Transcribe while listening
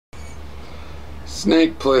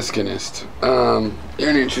Snakepliskinist. You're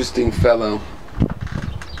an interesting fellow.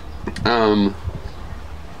 I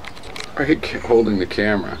hate holding the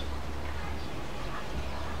camera.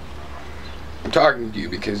 I'm talking to you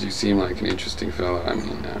because you seem like an interesting fellow. I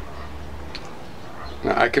mean, now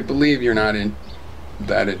I could believe you're not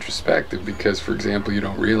that introspective because, for example, you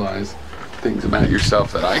don't realize things about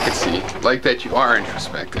yourself that I could see, like that you are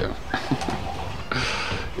introspective.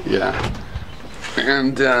 Yeah.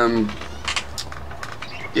 And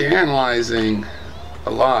you're analyzing a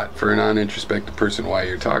lot for a non-introspective person while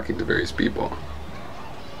you're talking to various people.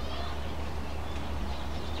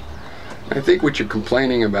 I think what you're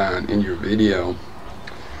complaining about in your video,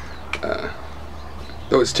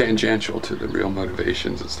 though it's tangential to the real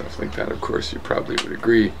motivations and stuff like that, of course you probably would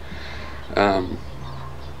agree. I'm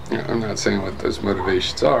not saying what those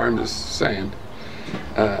motivations are, I'm just saying.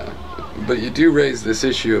 But you do raise this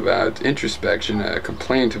issue about introspection, a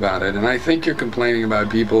complaint about it, and I think you're complaining about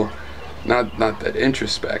people not that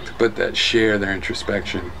introspect, but that share their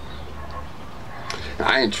introspection.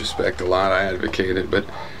 I introspect a lot, I advocate it, but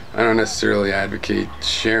I don't necessarily advocate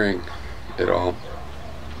sharing it all.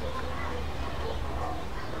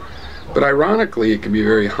 But ironically, it can be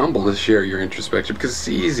very humble to share your introspection because it's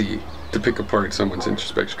easy to pick apart someone's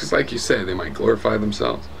introspection because, like you say, they might glorify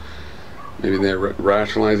themselves. Maybe they're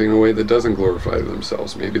rationalizing in a way that doesn't glorify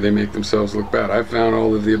themselves. Maybe they make themselves look bad. I've found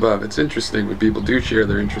all of the above. It's interesting when people do share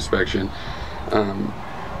their introspection.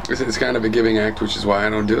 It's kind of a giving act, which is why I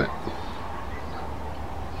don't do it.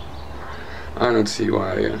 I don't see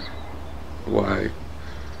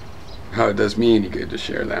how it does me any good to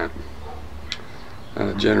share that.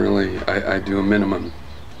 Generally, I do a minimum.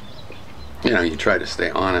 You try to stay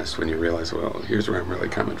honest when you realize, well, here's where I'm really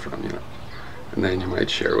coming from, And then you might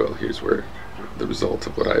share, well, here's where the result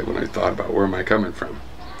of when I thought about where am I coming from.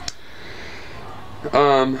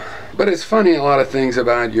 But it's funny, a lot of things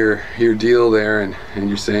about your deal there, and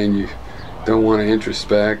you're saying you don't want to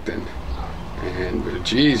introspect, and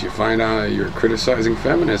geez, you find out you're criticizing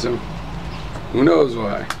feminism. Who knows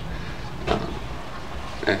why?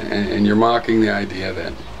 And you're mocking the idea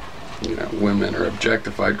that women are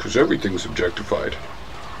objectified because everything's objectified.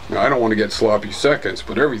 I don't want to get sloppy seconds,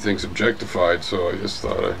 but everything's objectified, so I just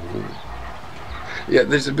thought yeah,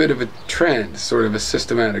 there's a bit of a trend, sort of a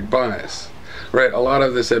systematic bias. Right, a lot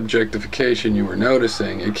of this objectification you were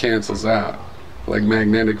noticing, it cancels out, like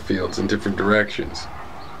magnetic fields in different directions.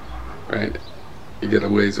 Right? You get a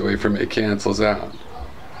ways away from it, it cancels out.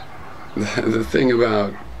 The thing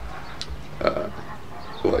about,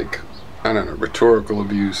 like, I don't know, rhetorical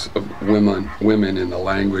abuse of women in the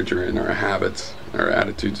language or in our habits, our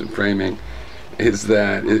attitudes and framing, is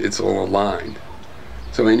that it's all aligned.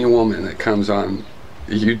 So any woman that comes on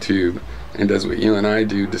YouTube and does what you and I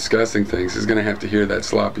do, discussing things, is going to have to hear that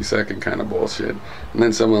sloppy second kind of bullshit. And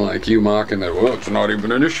then someone like you mocking that, well, it's not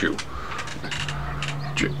even an issue.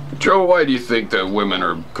 Joe, why do you think that women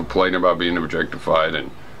are complaining about being objectified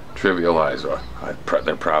and trivialized?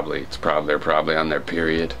 They're probably on their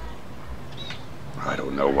period. I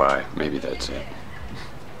don't know why. Maybe that's it.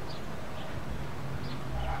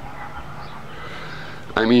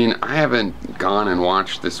 I mean, I haven't gone and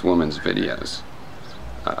watched this woman's videos,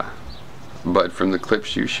 but from the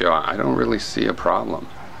clips you show, I don't really see a problem.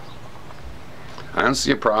 I don't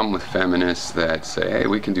see a problem with feminists that say, hey,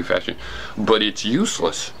 we can do fashion, but it's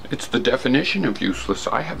useless. It's the definition of useless.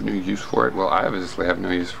 I have no use for it. Well, I obviously have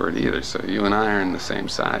no use for it either, so you and I are on the same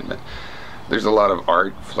side. But there's a lot of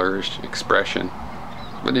art, flourish, expression.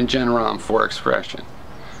 But in general, I'm for expression.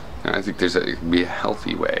 And I think there's be a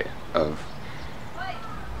healthy way of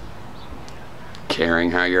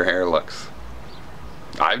caring how your hair looks.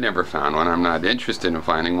 I've never found one. I'm not interested in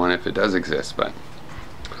finding one if it does exist, but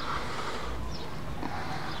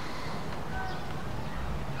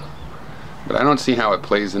I don't see how it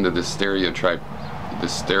plays into the stereotype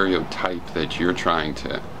that you're trying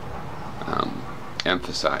to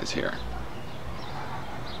emphasize here.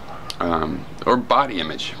 Or body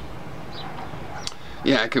image.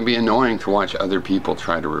 Yeah, it can be annoying to watch other people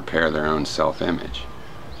try to repair their own self-image.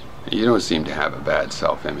 You don't seem to have a bad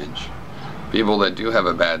self-image. People that do have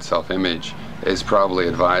a bad self-image, it's probably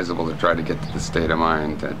advisable to try to get to the state of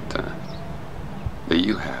mind that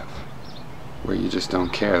you have, where you just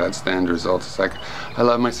don't care. That's the end result. It's like, I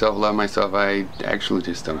love myself, I actually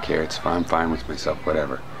just don't care. It's fine, I'm fine with myself,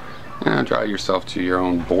 whatever. Draw yourself to your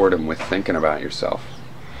own boredom with thinking about yourself.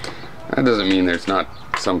 That doesn't mean there's not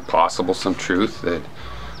some truth that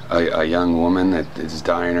a young woman that is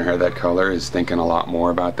dyeing her hair that color is thinking a lot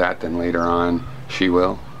more about that than later on she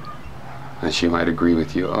will. And she might agree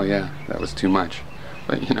with you, oh yeah, that was too much.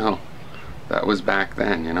 But that was back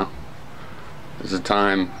then, There's a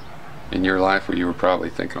time in your life where you were probably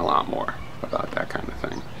thinking a lot more about that kind of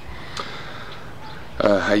thing.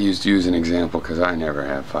 I used you as an example because I never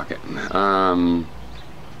have. Fuck it.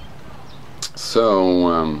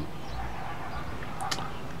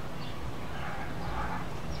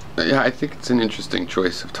 Yeah, I think it's an interesting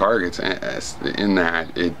choice of targets in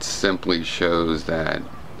that it simply shows that,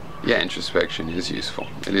 yeah, introspection is useful.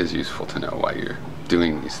 It is useful to know why you're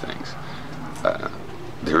doing these things.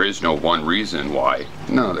 There is no one reason why.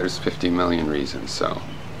 No, there's 50 million reasons, so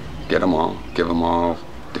get them all. Give them all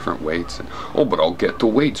different weights. And, oh, but I'll get the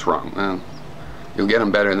weights wrong. Well, you'll get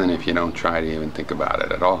them better than if you don't try to even think about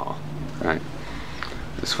it at all, right?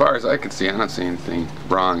 As far as I can see, I don't see anything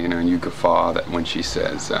wrong, you know, and you guffaw that when she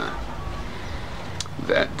says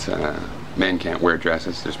that men can't wear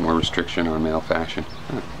dresses, there's more restriction on male fashion.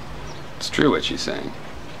 It's true what she's saying.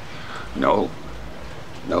 No,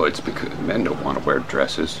 it's because men don't want to wear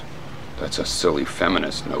dresses. That's a silly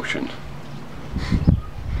feminist notion.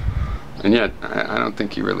 And yet, I don't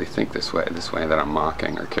think you really think this way that I'm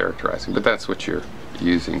mocking or characterizing, but that's what you're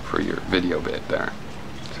using for your video bit there.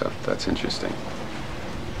 So that's interesting.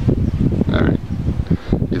 Alright.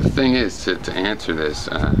 The thing is, to answer this,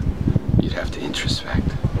 you'd have to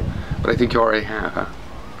introspect. But I think you already have, huh?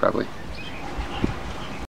 Probably.